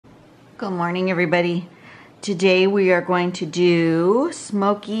Good morning, everybody. Today we are going to do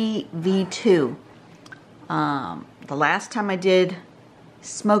Smokey-V2. The last time I did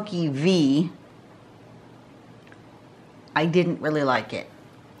Smokey-V, I didn't really like it.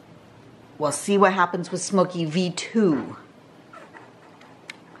 We'll see what happens with Smokey-V2.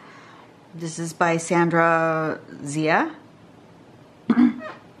 This is by Sandra Zia.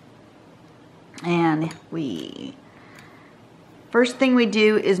 And first thing we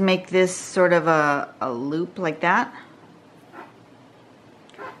do is make this sort of a loop like that.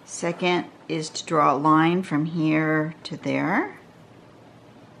 Second is to draw a line from here to there.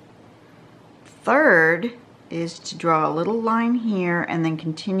 Third is to draw a little line here and then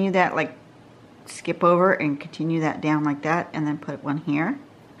continue that, like skip over and continue that down like that, and then put one here.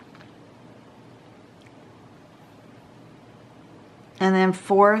 And then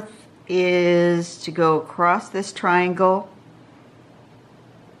fourth is to go across this triangle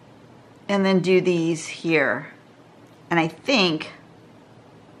and then do these here. And I think,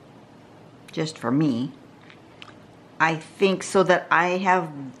 just for me, I think so that I have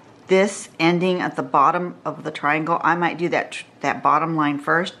this ending at the bottom of the triangle, I might do that bottom line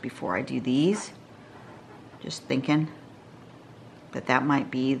first before I do these. Just thinking that might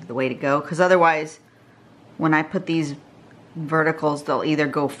be the way to go, because otherwise when I put these verticals, they'll either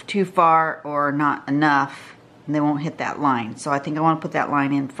go too far or not enough, and they won't hit that line. So I think I want to put that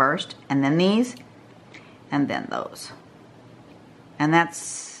line in first, and then these, and then those. And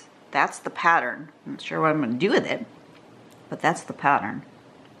that's the pattern. I'm not sure what I'm going to do with it, but that's the pattern.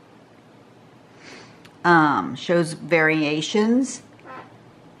 Shows variations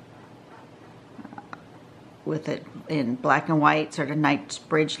with it in black and white, sort of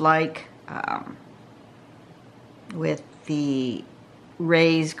Knightsbridge-like, with the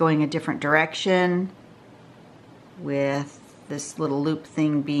rays going a different direction, with this little loop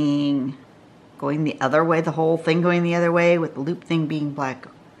thing going the other way, the whole thing going the other way, with the loop thing being black.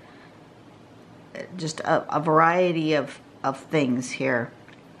 Just a variety of things here.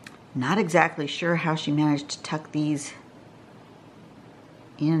 Not exactly sure how she managed to tuck these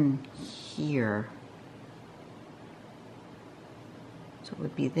in here. So it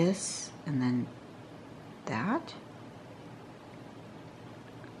would be this, and then that.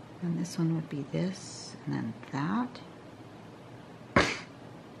 And this one would be this, and then that.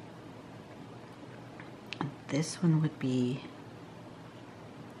 And this one would be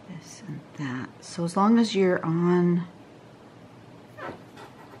this and that. So as long as you're on,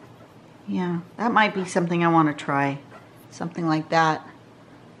 yeah, that might be something I want to try. Something like that.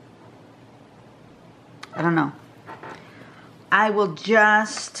 I don't know. I will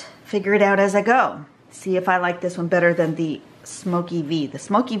just figure it out as I go. See if I like this one better than the Smokey-V. The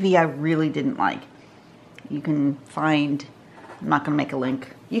Smokey-V I really didn't like. You can find, I'm not going to make a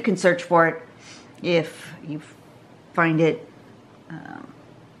link. You can search for it if you find it.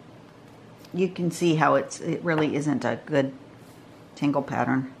 You can see how it really isn't a good tangle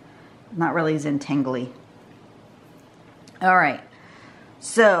pattern. Not really as entangly. All right.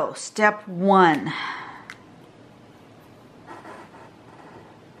 So step one.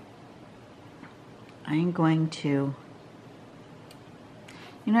 I'm going to,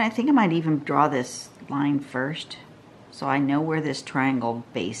 you know, I think I might even draw this line first so I know where this triangle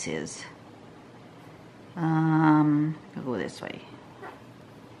base is. I'll go this way.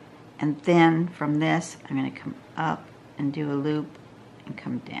 And then from this, I'm going to come up and do a loop and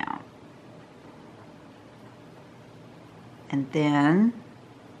come down. And then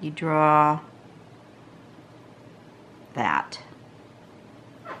you draw that.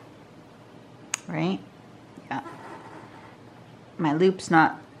 Right? Yeah. My loop's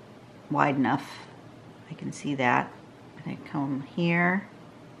not wide enough. I can see that. And I come here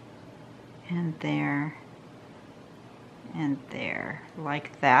and there and there,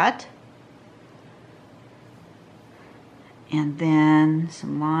 like that. And then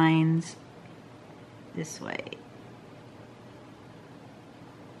some lines this way.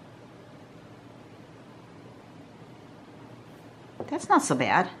 That's not so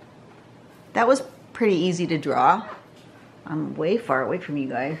bad. That was pretty easy to draw. I'm way far away from you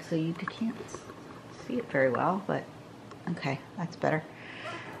guys, so you can't see it very well, but okay, that's better.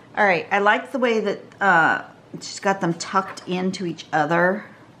 All right, I like the way that she's got them tucked into each other.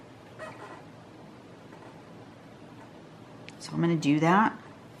 So I'm going to do that.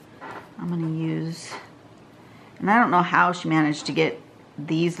 I'm going to use, and I don't know how she managed to get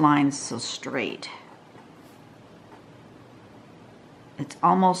these lines so straight. It's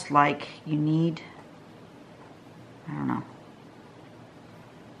almost like you need, I don't know.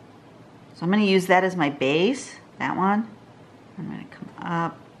 So I'm going to use that as my base, that one. I'm going to come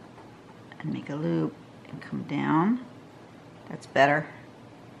up and make a loop and come down. That's better.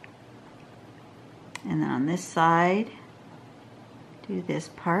 And then on this side, do this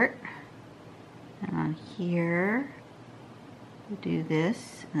part. And on here, we do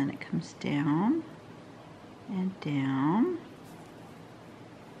this, and then it comes down and down.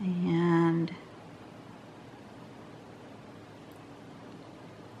 And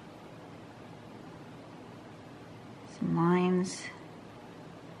some lines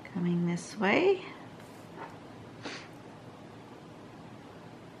coming this way.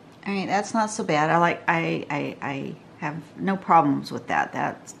 All right, that's not so bad. I have no problems with that.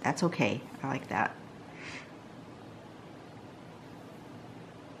 That's okay. I like that.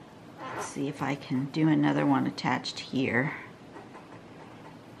 Let's see if I can do another one attached here.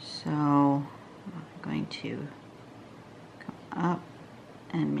 So I'm going to come up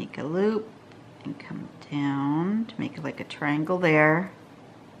and make a loop and come down to make it like a triangle there.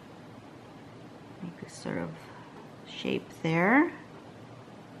 Make this sort of shape there.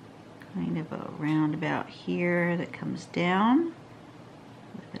 Kind of a roundabout here that comes down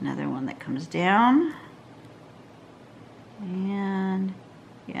with another one that comes down. And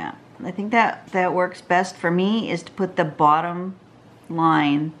yeah, I think that works best for me, is to put the bottom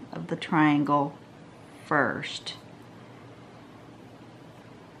line of the triangle first.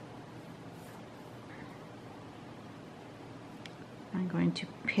 I'm going to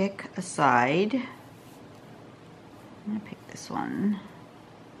pick a side. I'm going to pick this one.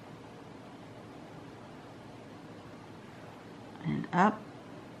 And up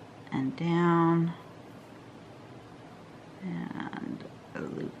and down and a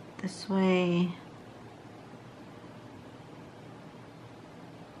loop this way.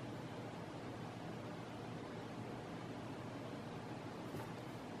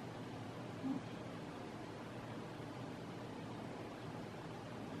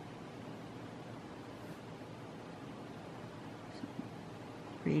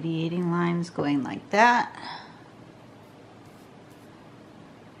 Radiating lines going like that.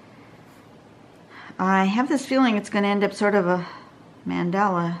 I have this feeling it's going to end up sort of a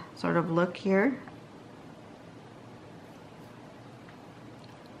mandala sort of look here.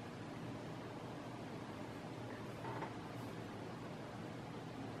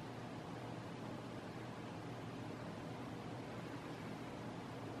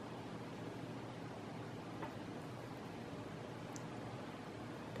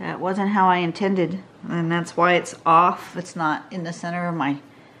 That wasn't how I intended, and that's why it's off. It's not in the center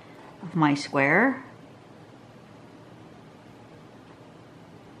of my square.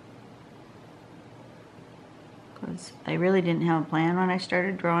 Because I really didn't have a plan when I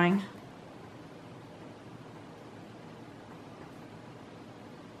started drawing.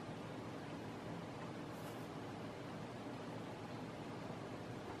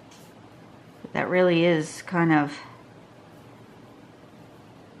 But that really is kind of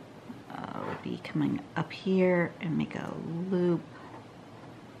would be coming up here and make a loop,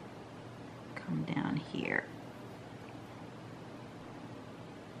 come down here.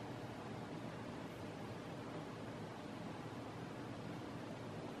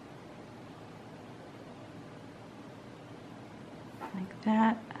 Like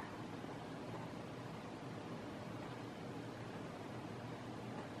that.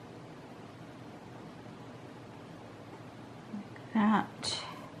 Like that.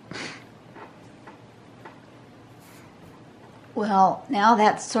 Well, now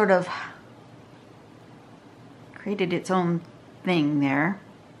that's sort of created its own thing there.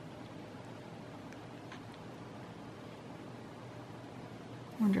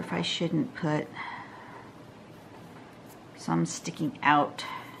 I wonder if I shouldn't put some sticking out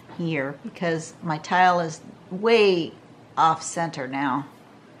here, because my tile is way off center now.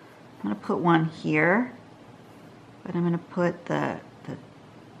 I'm going to put one here, but I'm going to put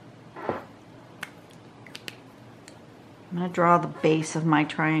I'm going to draw the base of my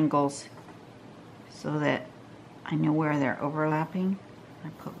triangles so that I know where they're overlapping. I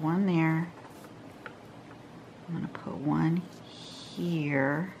put one there. I'm going to put one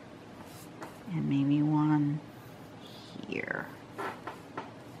here and maybe one here.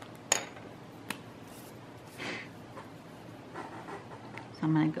 So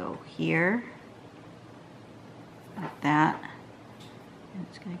I'm going to go here like that, and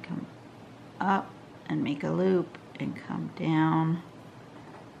it's going to come up and make a loop and come down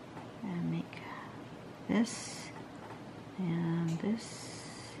and make this and this,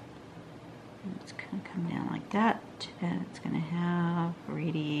 and it's going to come down like that, and it's going to have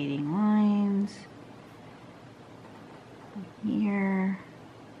radiating lines here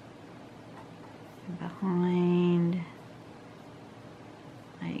and behind,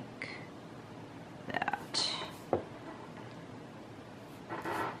 like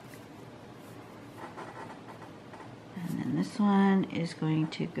this one is going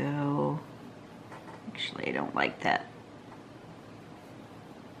to go, actually I don't like that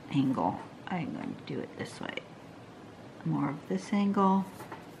angle. I'm going to do it this way. More of this angle.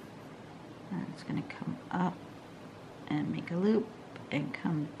 And it's going to come up and make a loop and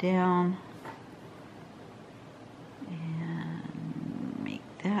come down and make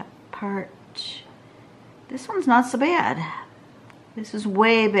that part. This one's not so bad. This is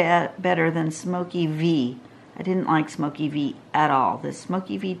way better than Smokey-V. I didn't like Smokey-V at all. This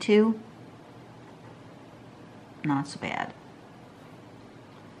Smokey-V2, not so bad.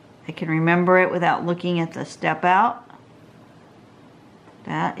 I can remember it without looking at the step out.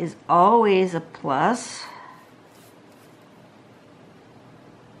 That is always a plus.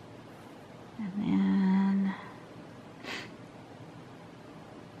 And then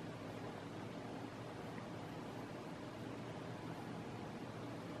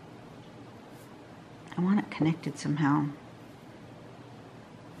I want it connected somehow,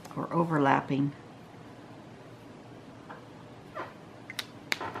 or overlapping.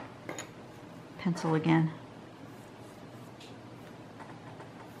 Pencil again.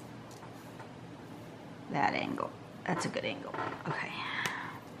 That angle. That's a good angle. Okay.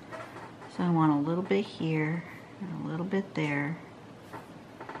 So I want a little bit here and a little bit there.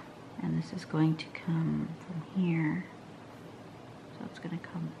 And this is going to come from here. So it's going to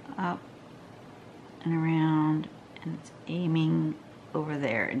come up and around, and it's aiming over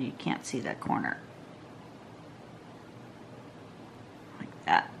there, and you can't see that corner. Like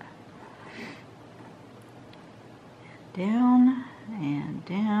that. Down and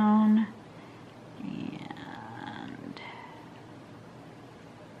down and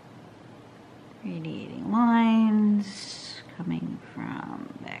radiating lines coming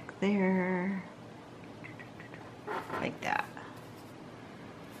from back there like that.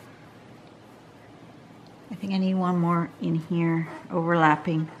 I think I need one more in here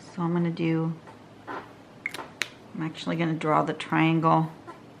overlapping, so I'm actually going to draw the triangle.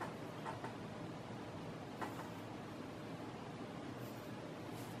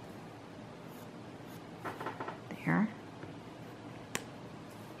 There.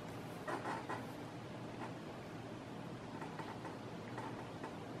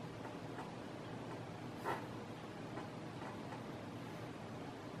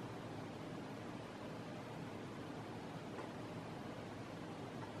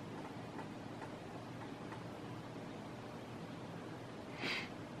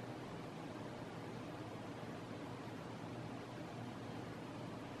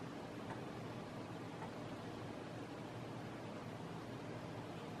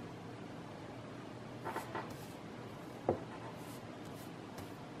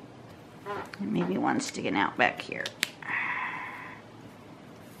 Maybe one sticking out back here.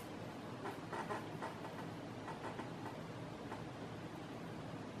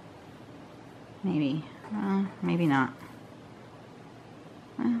 Maybe. Maybe not.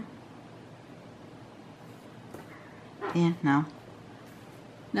 Yeah, no.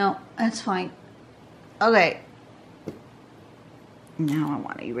 No, that's fine. Okay. Now I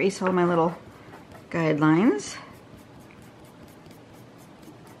want to erase all my little guidelines.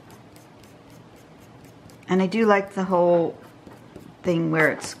 And I do like the whole thing where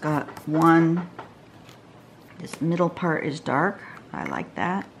it's got this middle part is dark. I like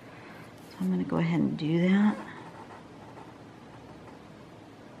that. So I'm going to go ahead and do that.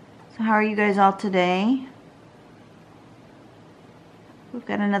 So how are you guys all today? We've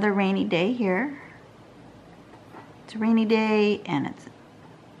got another rainy day here. It's a rainy day and it's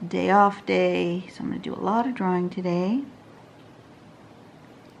a day off day. So I'm going to do a lot of drawing today.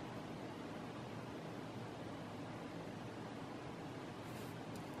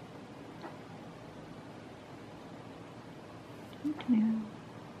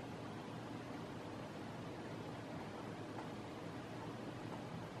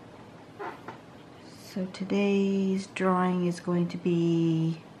 So today's drawing is going to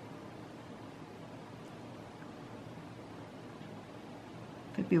be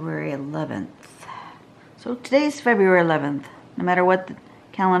February 11th. So today's February 11th. No matter what the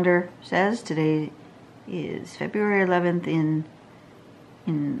calendar says, today is February 11th in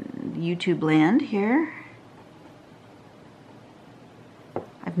YouTube land here.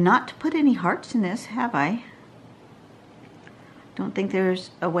 I've not put any hearts in this, have I? Don't think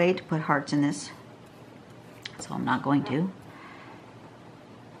there's a way to put hearts in this, so I'm not going to.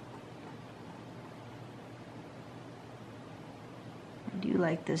 I do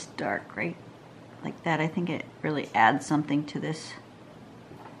like this dark, right? Like that. I think it really adds something to this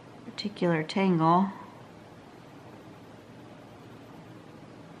particular tangle.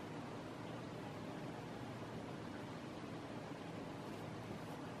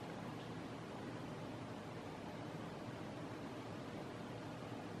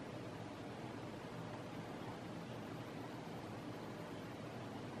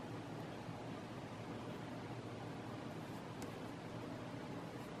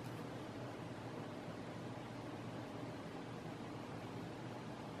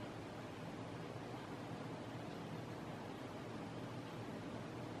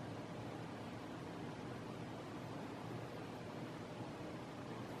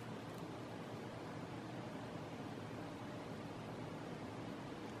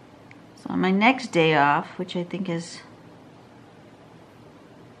 So on my next day off, which I think is,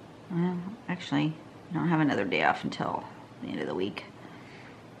 well, actually, I don't have another day off until the end of the week.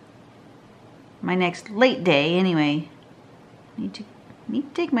 My next late day, anyway, need to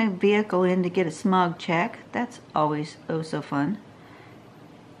take my vehicle in to get a smog check. That's always oh so fun.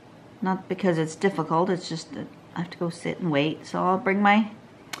 Not because it's difficult, it's just that I have to go sit and wait. So I'll bring my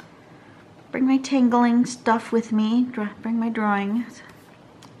tangling stuff with me, bring my drawings,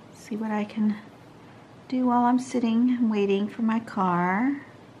 see what I can do while I'm sitting and waiting for my car.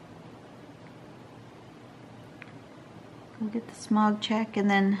 Go get the smog check and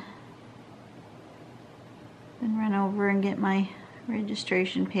then run over and get my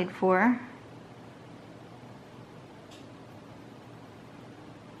registration paid for.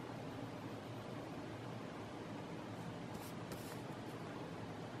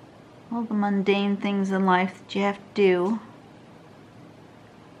 All the mundane things in life that you have to do.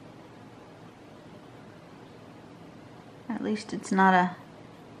 At least it's not a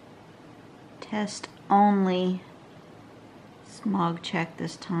test only smog check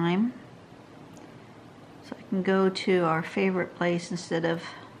this time. So I can go to our favorite place instead of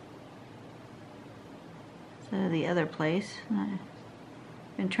the other place. I've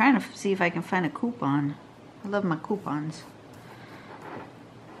been trying to see if I can find a coupon. I love my coupons.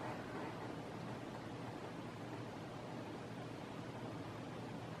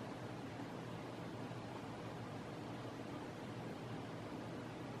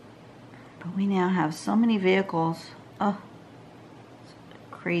 But we now have so many vehicles. Oh, it's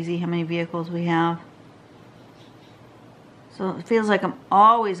crazy how many vehicles we have. So it feels like I'm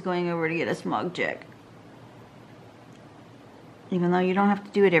always going over to get a smog check. Even though you don't have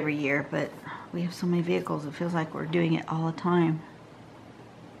to do it every year, but we have so many vehicles, it feels like we're doing it all the time.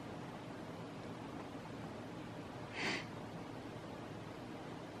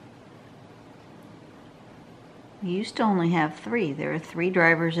 We used to only have 3. There were 3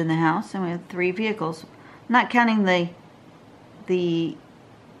 drivers in the house, and we had 3 vehicles. Not counting the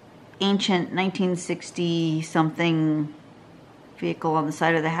ancient 1960-something vehicle on the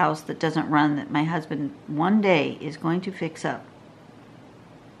side of the house that doesn't run, that my husband one day is going to fix up.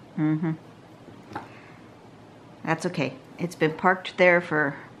 That's okay. It's been parked there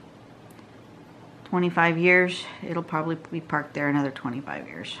for 25 years. It'll probably be parked there another 25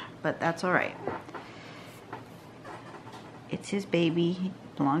 years, but that's all right. It's his baby. He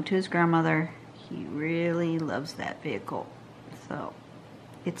belonged to his grandmother. He really loves that vehicle, so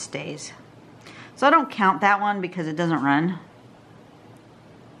it stays. So I don't count that one because it doesn't run.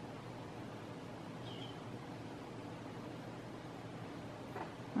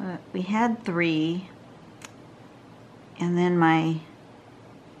 We had 3, and then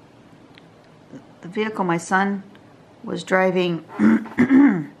the vehicle my son was driving,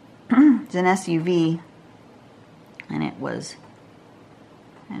 it's an SUV, and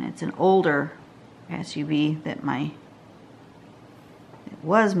it's an older SUV that it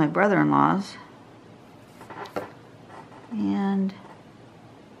was my brother-in-law's, and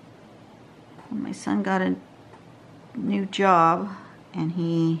when my son got a new job and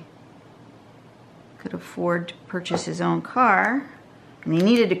he could afford to purchase his own car, and he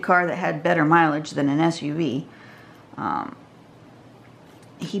needed a car that had better mileage than an SUV.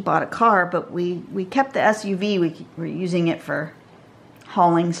 He bought a car, but we kept the SUV. We were using it for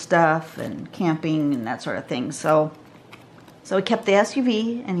hauling stuff and camping and that sort of thing. So we kept the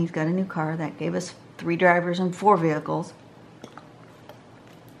SUV, and he's got a new car that gave us 3 drivers and 4 vehicles.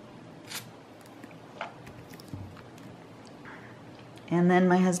 And then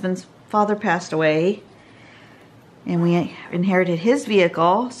my husband's father passed away, and we inherited his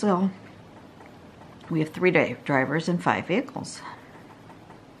vehicle, so we have 3 drivers and 5 vehicles.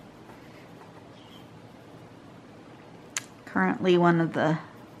 Currently, one of the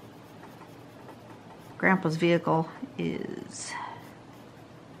Grandpa's vehicle is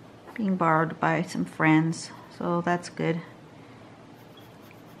being borrowed by some friends, so that's good.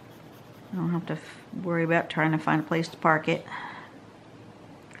 I don't have to worry about trying to find a place to park it.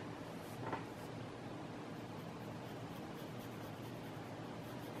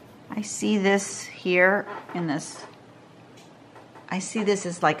 I see this here in this, I see this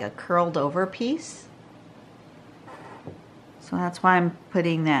as like a curled over piece. So that's why I'm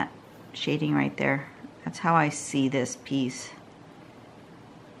putting that shading right there. That's how I see this piece.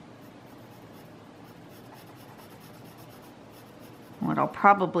 What I'll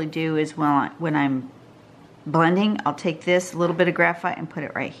probably do is when I'm blending, I'll take this little bit of graphite and put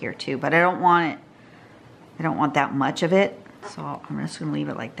it right here too. But I don't want that much of it. So I'm just going to leave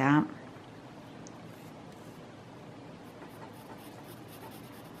it like that.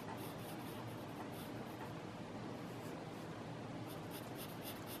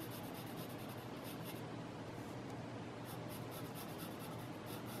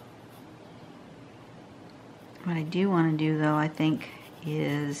 What I do want to do though, I think,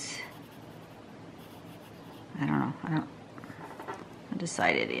 is, I don't know, I haven't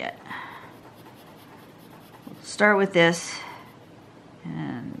decided yet. We'll start with this,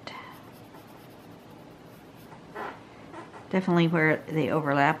 and definitely where they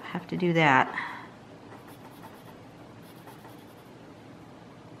overlap, have to do that.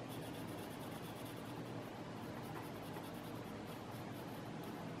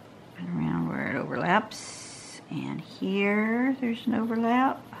 And around where it overlaps. And here there's an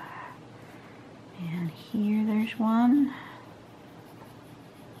overlap. And here there's one.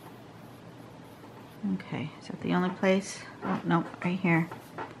 Okay, is that the only place? Oh, nope, right here.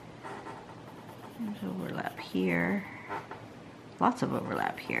 There's overlap here. Lots of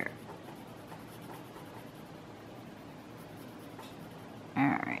overlap here.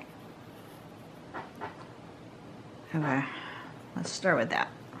 Alright. Okay, let's start with that.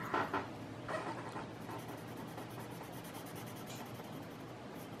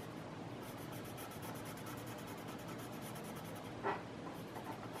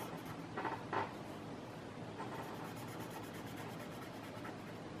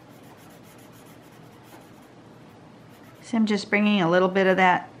 So I'm just bringing a little bit of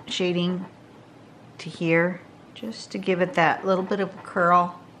that shading to here, just to give it that little bit of a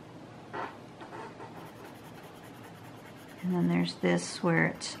curl. And then there's this where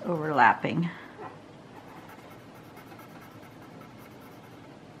it's overlapping.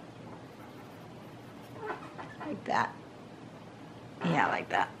 Like that. Yeah, like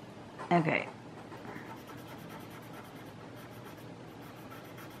that. Okay.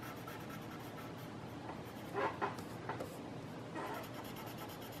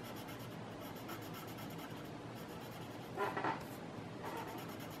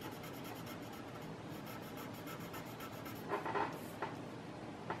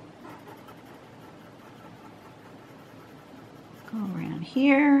 Go around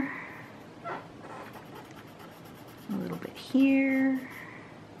here, a little bit here,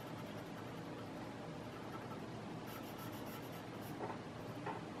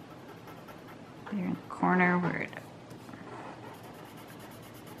 there in the corner where it,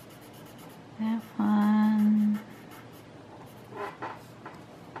 that one,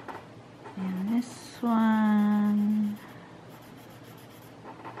 and this one,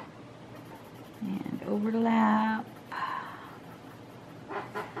 and overlap.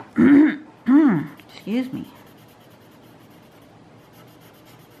 Excuse me.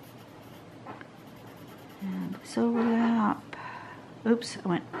 And this overlap. Oops, I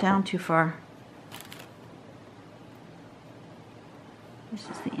went down too far. This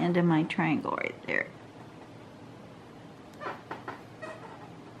is the end of my triangle right there.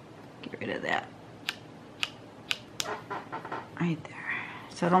 Get rid of that. Right there.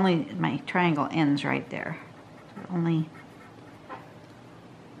 So it only, my triangle ends right there. So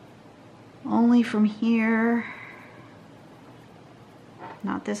only from here,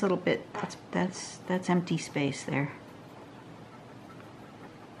 not this little bit, that's empty space there.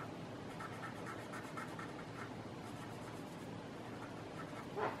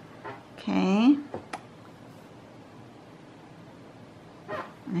 Okay.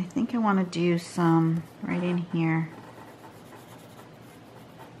 And I think I want to do some right in here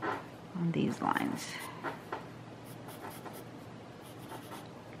on these lines.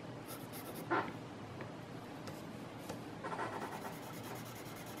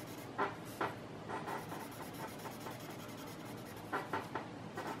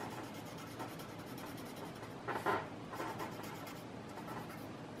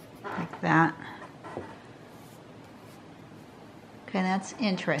 That. Okay, that's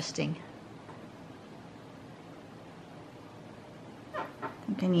interesting. I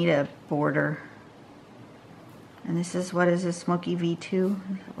think I need a border. And this is, what is this, Smokey-V2?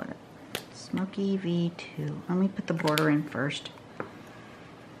 What? Smokey-V2. Let me put the border in first. I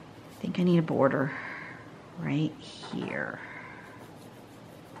think I need a border right here.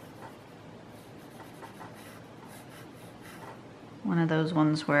 One of those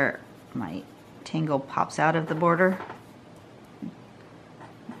ones where my tangle pops out of the border.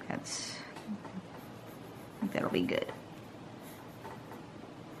 I think that'll be good.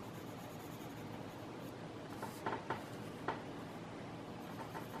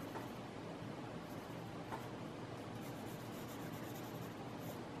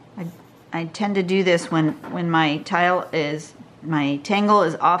 I tend to do this when my tangle is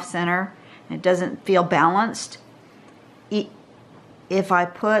off center and it doesn't feel balanced. If I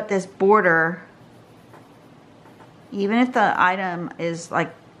put this border, even if the item is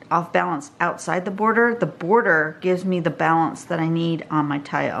like off balance outside the border gives me the balance that I need on my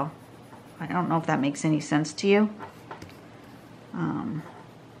tile. I don't know if that makes any sense to you.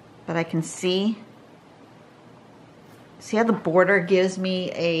 But I can see how the border gives me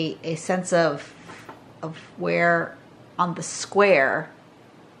a sense of where on the square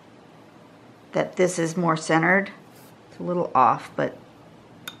that this is more centered. It's a little off, but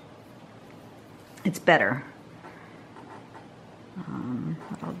it's better.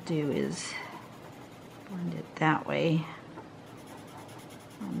 What I'll do is blend it that way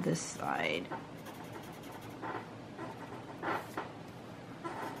on this side.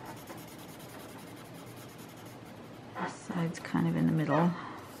 This side's kind of in the middle.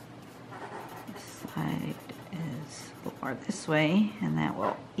 This side is a little more this way, and that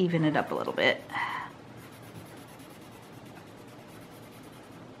will even it up a little bit.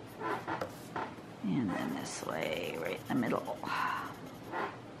 And then this way, right in the middle.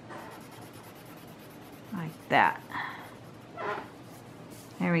 Like that.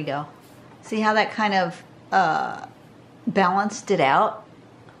 There we go. See how that kind of balanced it out?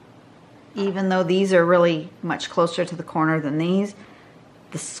 Even though these are really much closer to the corner than these,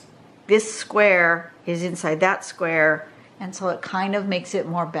 this square is inside that square, and so it kind of makes it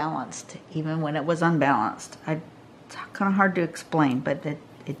more balanced, even when it was unbalanced. It's kind of hard to explain, but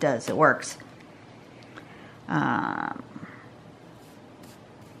it does. It works. How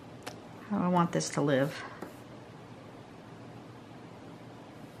do I want this to live?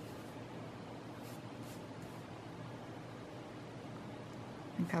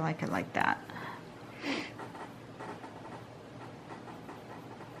 I think I like it like that.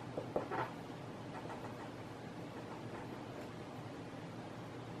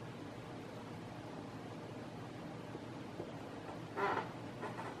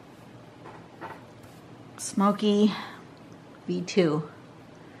 Smokey-V2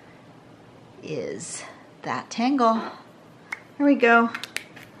 is that tangle. There we go.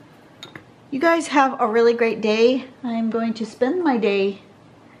 You guys have a really great day. I'm going to spend my day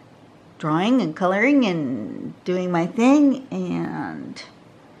drawing and coloring and doing my thing and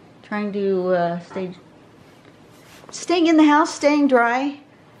trying to staying in the house, staying dry.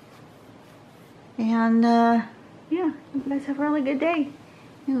 And yeah, you guys have a really good day.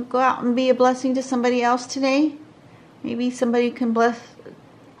 You go out and be a blessing to somebody else today. Maybe somebody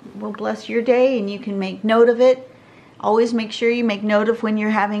will bless your day, and you can make note of it. Always make sure you make note of when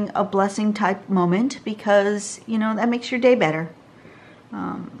you're having a blessing type moment, because you know that makes your day better.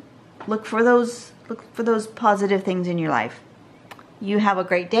 Look for those positive things in your life. You have a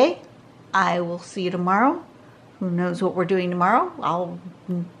great day. I will see you tomorrow. Who knows what we're doing tomorrow? I'll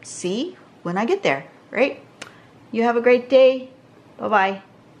see when I get there, right? You have a great day. Bye-bye.